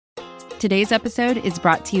Today's episode is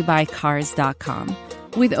brought to you by Cars.com.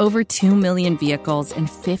 With over 2 million vehicles and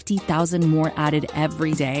 50,000 more added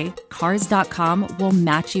every day, Cars.com will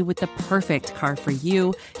match you with the perfect car for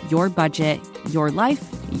you, your budget, your life,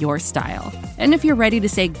 your style. And if you're ready to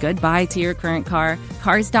say goodbye to your current car,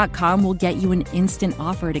 Cars.com will get you an instant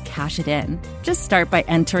offer to cash it in. Just start by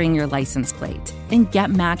entering your license plate and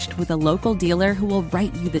get matched with a local dealer who will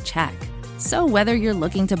write you the check. So whether you're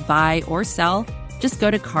looking to buy or sell, just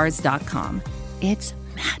go to Cars.com. It's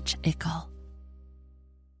magical.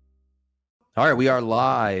 All right, we are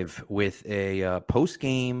live with a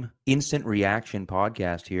post-game instant reaction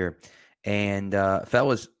podcast here. And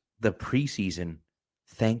fellas, the preseason,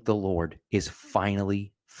 thank the Lord, is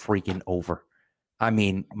finally freaking over. I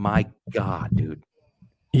mean, my God, dude.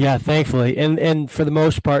 Yeah, thankfully. And for the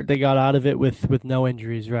most part, they got out of it with no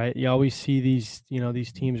injuries, right? You always see these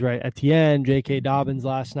teams, right? Etienne, J.K. Dobbins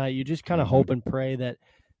last night. You just kind of hope and pray that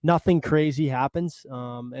nothing crazy happens.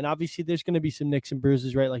 And obviously there's going to be some nicks and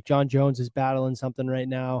bruises, right? Like John Jones is battling something right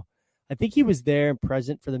now. I think he was there and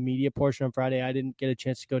present for the media portion on Friday. I didn't get a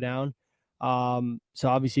chance to go down. So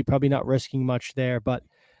obviously probably not risking much there. But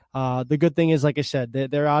the good thing is, like I said,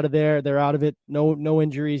 they're out of there. They're out of it. No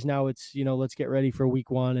injuries. Now it's, let's get ready for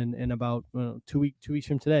week one and about 2 weeks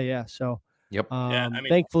from today. Yeah. So yep.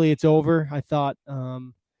 Thankfully it's over. I thought,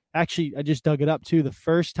 actually, I just dug it up too. The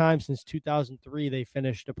first time since 2003 they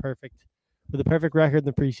finished with a perfect record in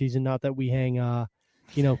the preseason. Not that we hang,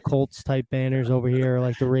 Colts type banners over here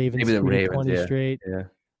like the Ravens. Maybe the Ravens, 20 yeah. straight. Yeah.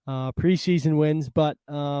 Preseason wins, but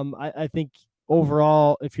I think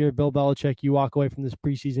overall, if you're Bill Belichick, you walk away from this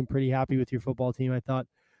preseason pretty happy with your football team. I thought,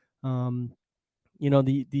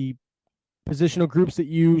 the positional groups that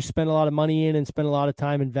you spend a lot of money in and spend a lot of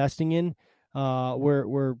time investing in,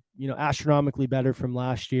 were astronomically better from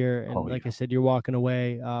last year. And like I said, you're walking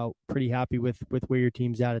away pretty happy with where your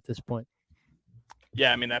team's at this point.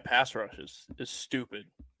 Yeah, I mean, that pass rush is stupid,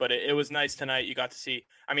 but it was nice tonight. You got to see,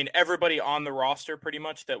 everybody on the roster pretty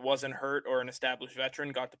much that wasn't hurt or an established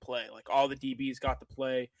veteran got to play. Like all the DBs got to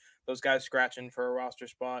play, those guys scratching for a roster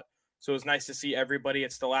spot. So it was nice to see everybody.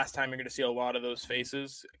 It's the last time you're going to see a lot of those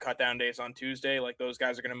faces. Cut down days on Tuesday. Like those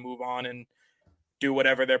guys are going to move on and do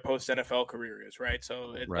whatever their post-NFL career is, right?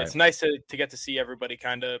 So it's nice to get to see everybody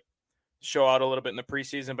kind of show out a little bit in the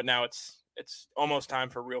preseason, but now it's almost time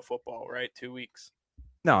for real football, right? 2 weeks.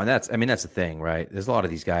 No, and that's the thing, right? There's a lot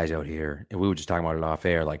of these guys out here, and we were just talking about it off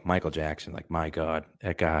air, like Michael Jackson. Like, my God,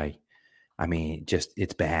 that guy,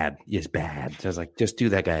 it's bad. It's bad. Just do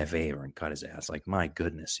that guy a favor and cut his ass. Like, my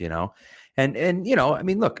goodness, And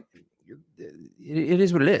look, it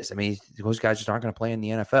is what it is. Those guys just aren't going to play in the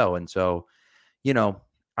NFL. And so,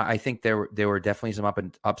 I think there were definitely some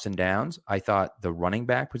ups and downs. I thought the running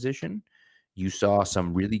back position, you saw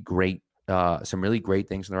some really great things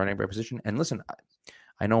in the running back position. And listen,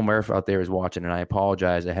 I know Murph out there is watching, and I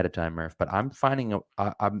apologize ahead of time, Murph, but I'm finding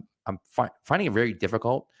it very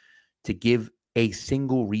difficult to give a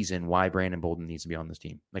single reason why Brandon Bolden needs to be on this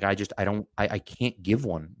team. Like I can't give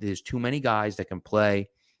one. There's too many guys that can play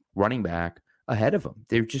running back ahead of him.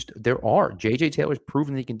 There are. JJ Taylor's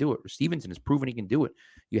proven he can do it. Stevenson has proven he can do it.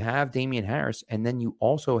 You have Damian Harris, and then you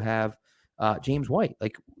also have James White.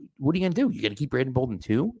 Like, what are you going to do? You got to keep Brandon Bolden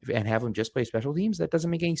too and have him just play special teams? That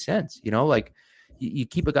doesn't make any sense. You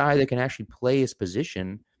keep a guy that can actually play his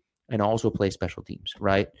position and also play special teams,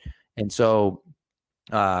 right? And so,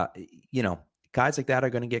 guys like that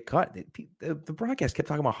are going to get cut. The broadcast kept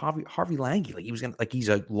talking about Harvey Lange, like he's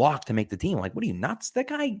a lock to make the team. Like, what are you, nuts? That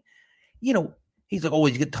guy, he's like,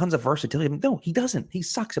 he's got tons of versatility. No, he doesn't. He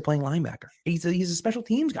sucks at playing linebacker. He's a special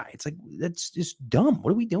teams guy. It's like, that's just dumb.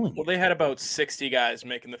 What are we doing? Well, they had about 60 guys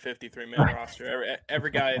making the 53-man roster.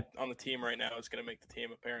 Every guy on the team right now is going to make the team,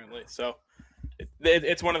 apparently. So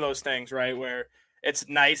it's one of those things, right, where it's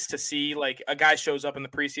nice to see like a guy shows up in the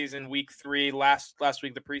preseason week 3, last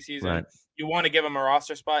week of the preseason. Right. You want to give him a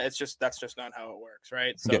roster spot. That's just not how it works,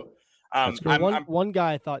 right? So one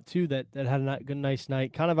guy I thought too that had a good nice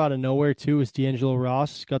night, kind of out of nowhere too, was D'Angelo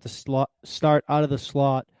Ross. Got the start out of the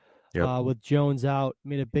slot with Jones out.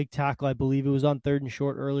 Made a big tackle, I believe it was on 3rd and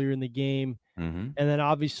short earlier in the game, and then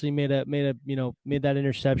obviously made that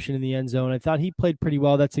interception in the end zone. I thought he played pretty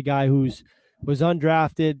well. That's a guy was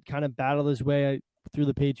undrafted, kind of battled his way through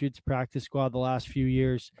the Patriots practice squad the last few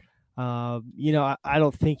years. I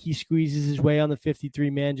don't think he squeezes his way on the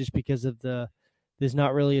 53-man just because of there's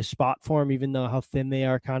not really a spot for him, even though how thin they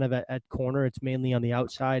are kind of at corner. It's mainly on the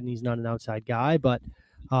outside, and he's not an outside guy. But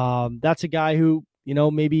that's a guy who,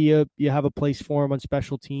 maybe you have a place for him on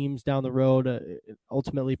special teams down the road. It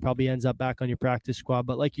ultimately probably ends up back on your practice squad.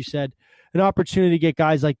 But like you said, an opportunity to get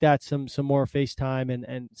guys like that some more face time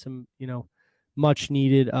and some, much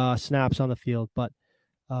needed snaps on the field. But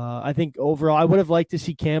I think overall, I would have liked to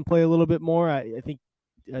see Cam play a little bit more. I think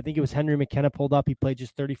it was Henry McKenna pulled up. He played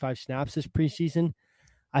just 35 snaps this preseason.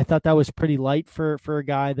 I thought that was pretty light for a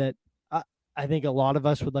guy that I think a lot of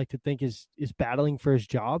us would like to think is battling for his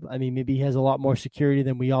job. I mean, maybe he has a lot more security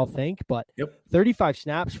than we all think, but 35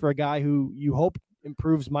 snaps for a guy who you hope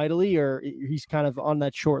improves mightily, or he's kind of on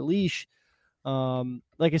that short leash.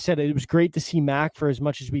 Like I said, it was great to see Mac for as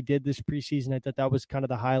much as we did this preseason. I thought that was kind of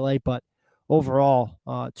the highlight, but overall,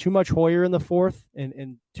 too much Hoyer in the fourth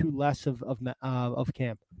and too less of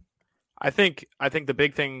Cam. I think the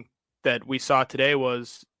big thing that we saw today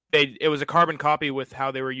was it was a carbon copy with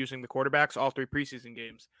how they were using the quarterbacks all 3 preseason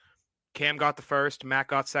games. Cam got the first, Mac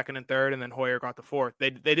got second and third, and then Hoyer got the fourth. They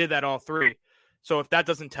did that all 3. So if that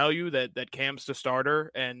doesn't tell you that Cam's the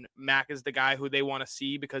starter and Mac is the guy who they want to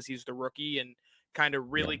see because he's the rookie and kind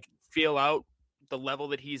of really feel out the level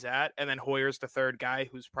that he's at, and then Hoyer's the third guy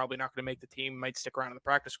who's probably not going to make the team, might stick around in the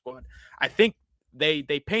practice squad, I think they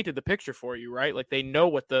painted the picture for you, right? Like they know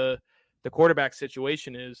what the quarterback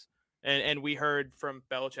situation is. And we heard from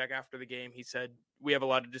Belichick after the game. He said, we have a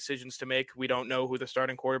lot of decisions to make. We don't know who the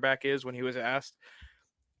starting quarterback is when he was asked.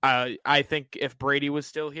 I think if Brady was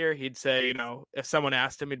still here, he'd say, if someone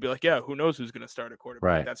asked him, he'd be like, yeah, who knows who's going to start a quarterback?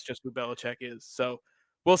 Right. That's just who Belichick is. So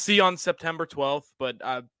we'll see on September 12th. But,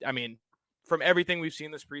 I mean, from everything we've seen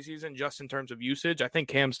this preseason, just in terms of usage, I think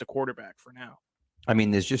Cam's the quarterback for now. I mean,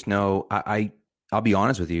 there's just I'll be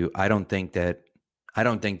honest with you. I don't think that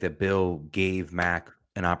Bill gave Mac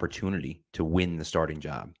an opportunity to win the starting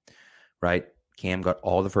job, right? Cam got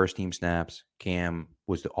all the first team snaps. Cam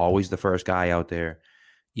was always the first guy out there,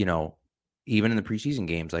 even in the preseason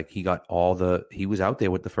games, like he was out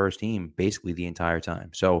there with the first team basically the entire time.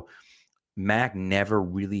 So Mac never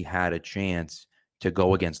really had a chance to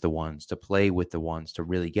go against the ones, to play with the ones, to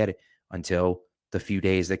really get it until the few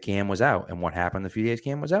days that Cam was out. And what happened the few days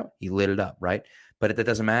Cam was out? He lit it up, right? But that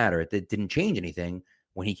doesn't matter. It didn't change anything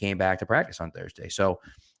when he came back to practice on Thursday. So,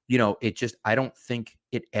 I don't think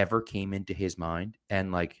it ever came into his mind.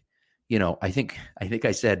 And I think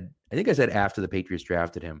I said after the Patriots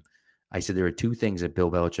drafted him, I said there are 2 things that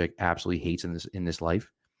Bill Belichick absolutely hates in this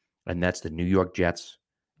life, and that's the New York Jets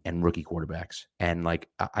and rookie quarterbacks. And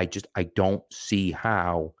I don't see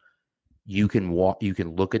how you can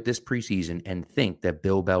look at this preseason and think that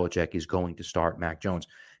Bill Belichick is going to start Mac Jones.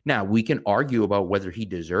 Now, we can argue about whether he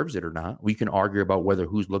deserves it or not. We can argue about whether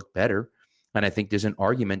who's looked better. And I think there's an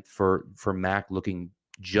argument for Mac looking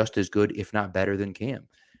just as good, if not better, than Cam.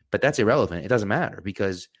 But that's irrelevant. It doesn't matter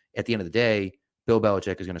because at the end of the day, Bill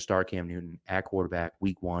Belichick is going to start Cam Newton at quarterback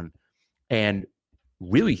week 1. And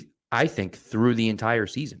really, I think through the entire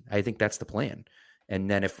season, I think that's the plan. And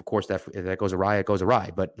then if that goes awry, it goes awry.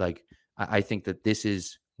 But I think that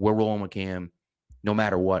we're rolling with Cam no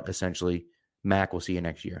matter what, essentially. Mac, we'll see you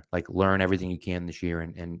next year. Learn everything you can this year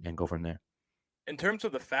and go from there. In terms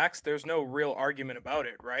of the facts, there's no real argument about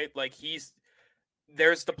it, right?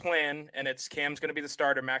 There's the plan, and it's Cam's going to be the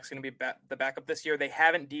starter, Mac's going to be the backup this year. They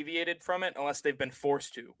haven't deviated from it unless they've been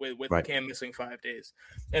forced to, with right. Cam missing 5 days.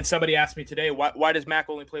 And somebody asked me today, why does Mac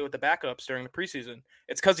only play with the backups during the preseason?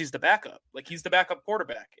 It's because he's the backup. He's the backup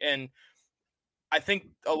quarterback. And I think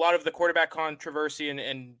a lot of the quarterback controversy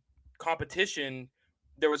and competition,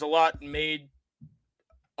 there was a lot made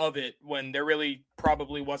of it when there really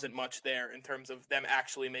probably wasn't much there in terms of them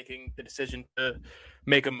actually making the decision to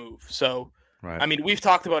make a move. So, right. I mean, we've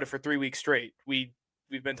talked about it for 3 weeks straight. We've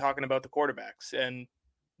been talking about the quarterbacks, and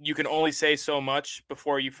you can only say so much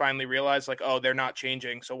before you finally realize, they're not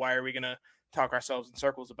changing. So why are we going to talk ourselves in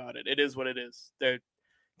circles about it? It is what it is.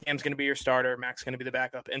 Cam's going to be your starter. Mac's going to be the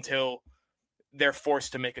backup until they're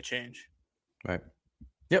forced to make a change. Right.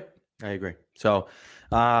 Yep. I agree. So,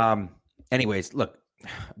 anyways, look,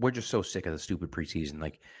 we're just so sick of the stupid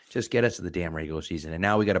preseason. Just get us to the damn regular season. And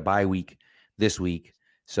now we got a bye week this week.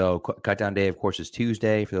 So cut down day, of course, is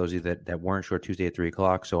Tuesday. For those of you that weren't sure, Tuesday at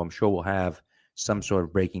 3:00. So I'm sure we'll have some sort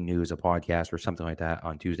of breaking news, a podcast or something like that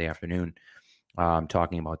on Tuesday afternoon,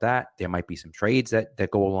 talking about that. There might be some trades that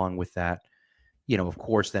go along with that. Of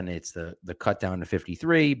course, then it's the cut down to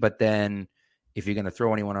 53. But then if you're going to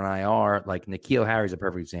throw anyone on IR, N'Keal Harry's a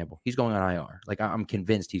perfect example. He's going on IR. I'm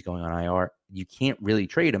convinced he's going on IR. You can't really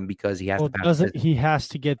trade him because he has to pass. He has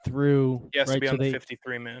to get through. He has to be on the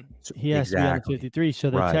 53 man. He has to be on the 53. So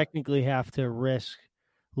they technically have to risk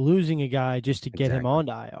losing a guy just to get him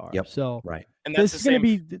onto IR. Yep. So right. And that's this is going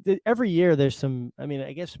to be every year. There's some. I mean,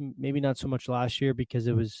 I guess maybe not so much last year because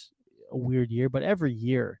it was a weird year, but every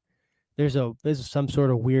year there's some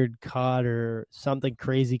sort of weird cut or something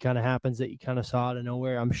crazy kind of happens that you kind of saw out of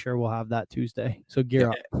nowhere. I'm sure we'll have that Tuesday. So gear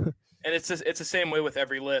up. And it's the same way with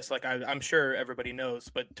every list. Like I'm sure everybody knows,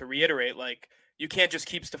 but to reiterate, like you can't just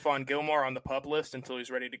keep Stephon Gilmore on the PUP list until he's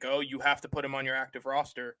ready to go. You have to put him on your active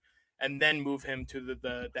roster and then move him to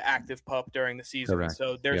the active PUP during the season. Correct.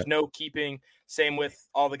 So there's no keeping. Same with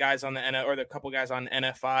all the guys on the or the couple guys on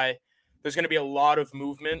NFI. There's going to be a lot of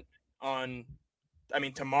movement on. I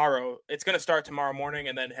mean, tomorrow it's going to start tomorrow morning,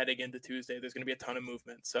 and then heading into Tuesday, there's going to be a ton of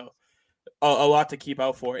movement. So. A lot to keep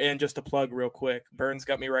out for. And just to plug real quick, Burn's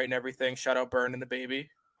got me writing everything. Shout out Burn and the baby.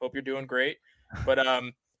 Hope you're doing great. But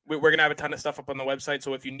we're going to have a ton of stuff up on the website.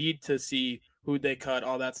 So if you need to see who they cut,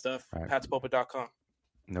 all that stuff, right. patspulpit.com.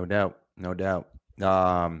 No doubt.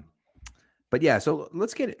 But yeah, so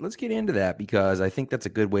let's get into that because I think that's a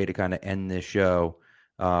good way to kind of end this show.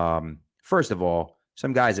 First of all,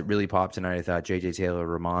 some guys that really popped tonight, I thought J.J.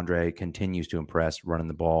 Taylor-Ramondre continues to impress running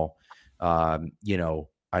the ball.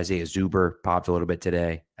 Isaiah Zuber popped a little bit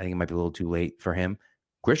today. I think it might be a little too late for him.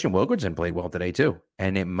 Christian Wilkinson played well today too,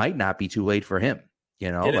 and it might not be too late for him.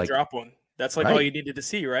 Didn't drop one. That's like all you needed to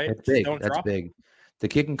see, right? That's big. That's big. The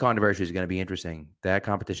kicking controversy is going to be interesting. That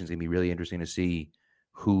competition is going to be really interesting to see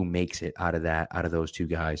who makes it out of those two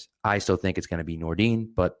guys. I still think it's going to be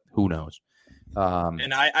Nordin, but who knows?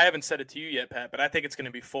 And I haven't said it to you yet, Pat, but I think it's going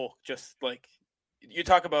to be Folk. Just like you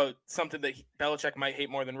talk about something that Belichick might hate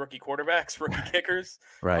more than rookie quarterbacks, rookie kickers,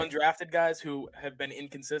 undrafted guys who have been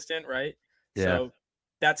inconsistent, right? Yeah. So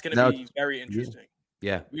that's going to be very interesting.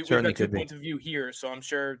 Yeah. We've got 2 points of view here, so I'm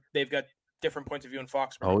sure they've got different points of view in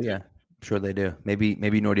Foxborough. Oh, yeah. I'm sure they do. Maybe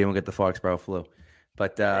Nordin will get the Foxborough flu.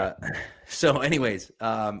 But so anyways,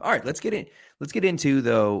 all right, let's get into,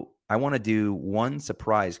 though, I want to do one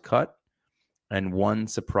surprise cut and one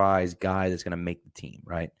surprise guy that's going to make the team,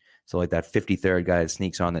 right? So like that 53rd guy that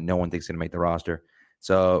sneaks on that no one thinks is going to make the roster.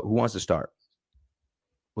 So who wants to start?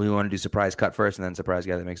 Do you want to do surprise cut first and then surprise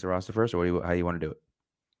guy that makes the roster first, or how do you want to do it?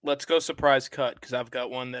 Let's go surprise cut because I've got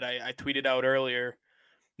one that I tweeted out earlier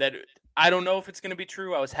that I don't know if it's going to be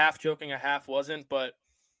true. I was half joking, I half wasn't, but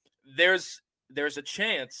there's a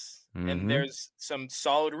chance and there's some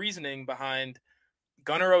solid reasoning behind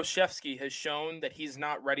Gunnar Olszewski has shown that he's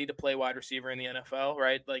not ready to play wide receiver in the NFL,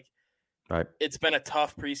 right? Like, right. It's been a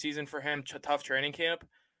tough preseason for him, tough training camp.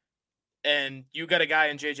 And you got a guy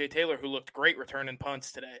in J.J. Taylor who looked great returning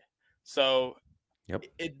punts today. So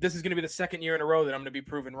this is going to be the second year in a row that I'm going to be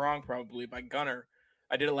proven wrong probably by Gunnar.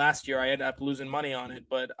 I did it last year. I ended up losing money on it.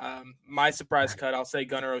 But my surprise cut, I'll say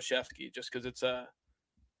Gunnar Olszewski just because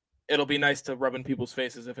it'll be nice to rub in people's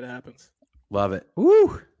faces if it happens. Love it.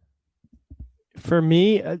 Woo! For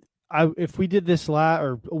me, if we did this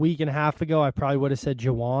a week and a half ago, I probably would have said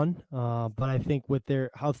Jawan. But I think with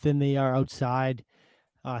how thin they are outside,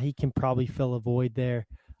 he can probably fill a void there.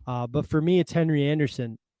 But for me, it's Henry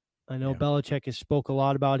Anderson. I know Belichick has spoke a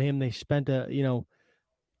lot about him. They spent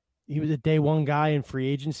he was a day one guy in free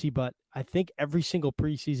agency, but I think every single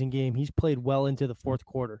preseason game he's played well into the fourth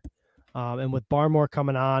quarter. And with Barmore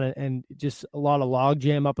coming on and just a lot of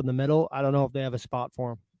logjam up in the middle, I don't know if they have a spot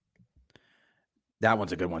for him. That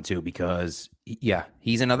one's a good one too, because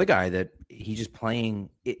he's another guy that he's just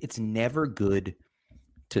playing. It's never good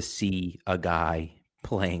to see a guy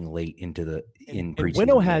playing late into in preseason.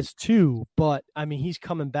 Winnow has two, but I mean, he's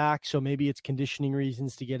coming back. So maybe it's conditioning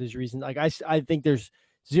reasons to get his reasons. Like I think there's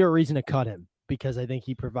zero reason to cut him because I think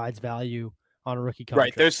he provides value on a rookie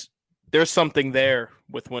contract. Right. There's something there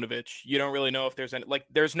with Winovich. You don't really know if there's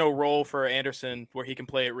there's no role for Anderson where he can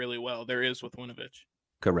play it really well. There is with Winovich.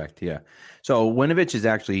 Correct. Yeah. So Winovich is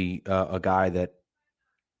actually a guy that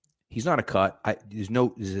he's not a cut. There's a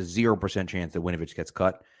 0% chance that Winovich gets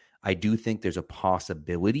cut. I do think there's a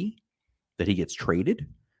possibility that he gets traded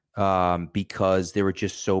because there are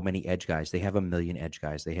just so many edge guys. They have a million edge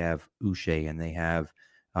guys. They have Uche and they have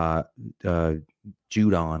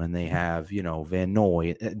Judon and they have, Van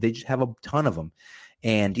Noy. They just have a ton of them.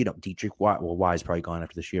 And, Dietrich Y is probably gone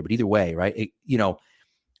after this year. But either way, right,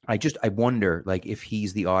 I wonder, if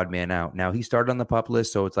he's the odd man out. Now, he started on the PUP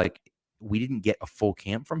list, so it's we didn't get a full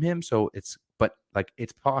camp from him, but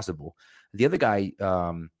it's possible. The other guy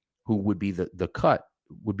who would be the cut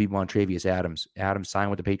would be Montravius Adams. Adams signed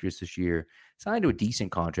with the Patriots this year, signed to a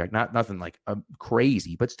decent contract, nothing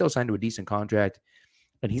crazy, but still signed to a decent contract.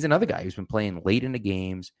 And he's another guy who's been playing late in the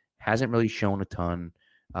games, hasn't really shown a ton.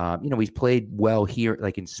 He's played well here,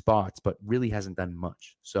 in spots, but really hasn't done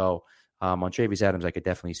much. So, Montravius Adams, I could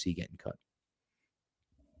definitely see getting cut.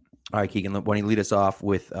 All right, Keegan, why don't you lead us off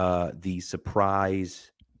with the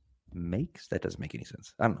surprise makes? That doesn't make any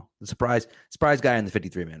sense. I don't know. The surprise guy on the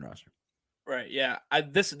 53-man roster. Right, yeah.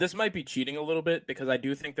 This might be cheating a little bit because I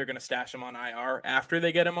do think they're going to stash him on IR after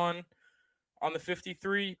they get him on the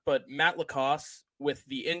 53. But Matt Lacoste, with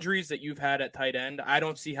the injuries that you've had at tight end, I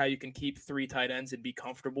don't see how you can keep 3 tight ends and be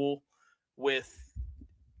comfortable with.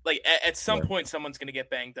 Like, at some point, someone's going to get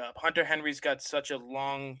banged up. Hunter Henry's got such a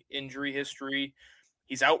long injury history.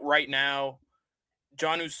 He's out right now.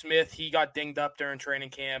 Jonnu Smith, he got dinged up during training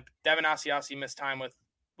camp. Devin Asiasi missed time with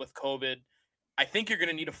COVID. I think you're going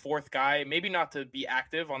to need a 4th guy, maybe not to be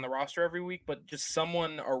active on the roster every week, but just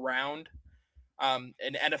someone around an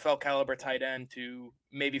NFL caliber tight end to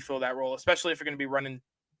maybe fill that role, especially if you're going to be running,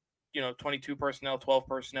 22 personnel, 12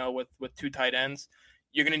 personnel with 2 tight ends.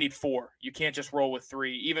 You're going to need 4. You can't just roll with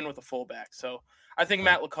 3, even with a fullback. So I think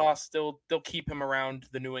Matt Lacoste, they'll keep him around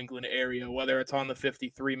the New England area, whether it's on the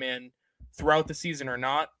 53-man throughout the season or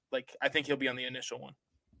not. Like, I think he'll be on the initial one.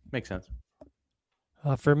 Makes sense.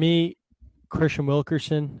 For me, Christian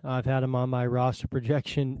Wilkerson, I've had him on my roster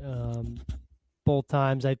projection both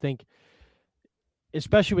times. I think,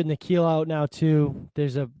 especially with N'Keal out now too,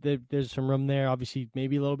 there's some room there. Obviously,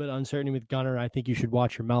 maybe a little bit of uncertainty with Gunner. I think you should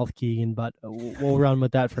watch your mouth, Keegan, but we'll run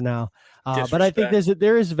with that for now. But I think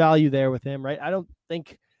there is value there with him, right? I don't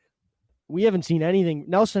think we haven't seen anything.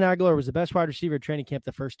 Nelson Aguilar was the best wide receiver at training camp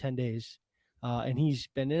the first 10 days, and he's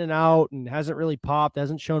been in and out and hasn't really popped,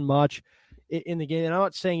 hasn't shown much in the game. And I'm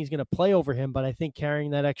not saying he's going to play over him, but I think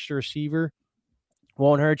carrying that extra receiver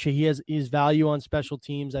won't hurt you. He has value on special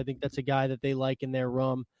teams. I think that's a guy that they like in their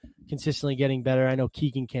room, consistently getting better. I know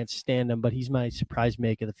Keegan can't stand him, but he's my surprise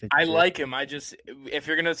make of the 50. I like him. If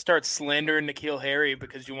you're going to start slandering N'Keal Harry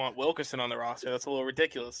because you want Wilkerson on the roster, that's a little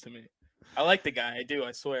ridiculous to me. I like the guy. I do.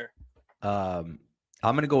 I swear. I'm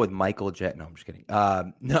going to go with Michael Jet. No, I'm just kidding.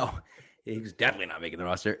 No, he's definitely not making the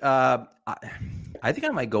roster. I think I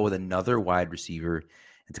might go with another wide receiver.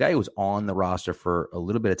 It's a guy who was on the roster for a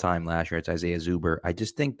little bit of time last year. It's Isaiah Zuber. I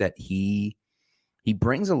just think that he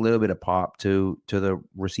brings a little bit of pop to the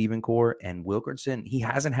receiving core. And Wilkinson, he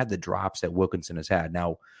hasn't had the drops that Wilkinson has had.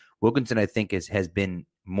 Now, Wilkinson, I think, has been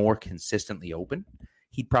more consistently open.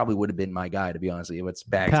 He probably would have been my guy, to be honest with you. It's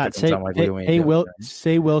back. Pat,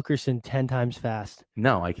 say Wilkerson 10 times fast.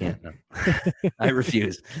 No, I can't. No. I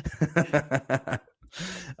refuse.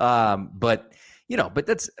 But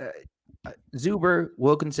that's Zuber,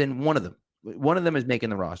 Wilkinson, one of them is making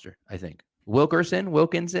the roster, I think. Wilkinson?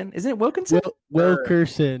 Isn't it Wilkinson?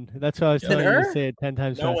 Wilkerson. That's why I was telling you to say it 10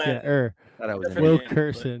 times fast. Yeah,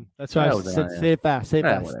 Wilkerson. That's why I said say it fast. Say it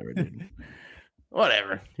fast. Whatever, dude.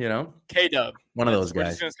 Whatever, K-Dub. One of those guys. We're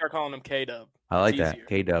just going to start calling him K-Dub. I like that.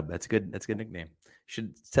 K-Dub. That's good. That's a good nickname.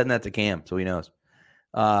 Should send that to Cam so he knows.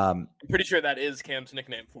 I'm pretty sure that is Cam's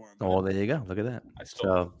nickname for him. Oh, there you go. Look at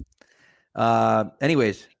that.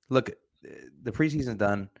 Anyways, look, the preseason's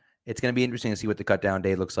done. It's going to be interesting to see what the cut down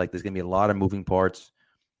day looks like. There's going to be a lot of moving parts.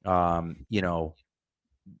 I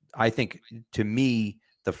think, to me,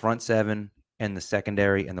 the front 7 and the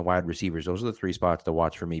secondary and the wide receivers, those are the 3 spots to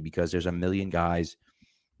watch for me, because there's a million guys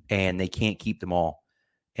and they can't keep them all.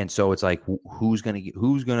 And so it's like, who's going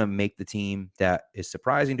to make the team that is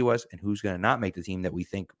surprising to us, and who's going to not make the team that we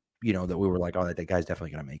think, that we were like, oh, that guy's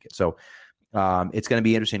definitely going to make it. So it's going to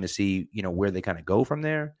be interesting to see, where they kind of go from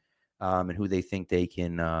there, and who they think they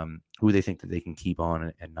can, that they can keep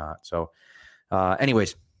on and not. So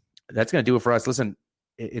anyways, that's going to do it for us. Listen,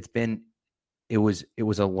 it was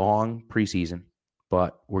a long preseason,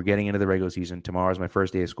 but we're getting into the regular season. Tomorrow's my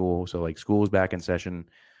first day of school. So school's back in session.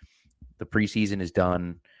 The preseason is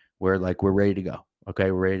done. We're ready to go.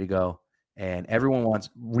 Okay. We're ready to go. And everyone wants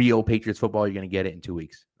real Patriots football. You're going to get it in 2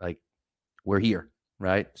 weeks. We're here.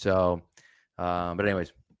 Right. So, but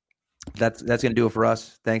anyways, that's going to do it for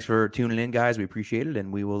us. Thanks for tuning in, guys. We appreciate it.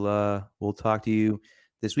 And we'll talk to you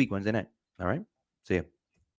this week, Wednesday night. All right. See you.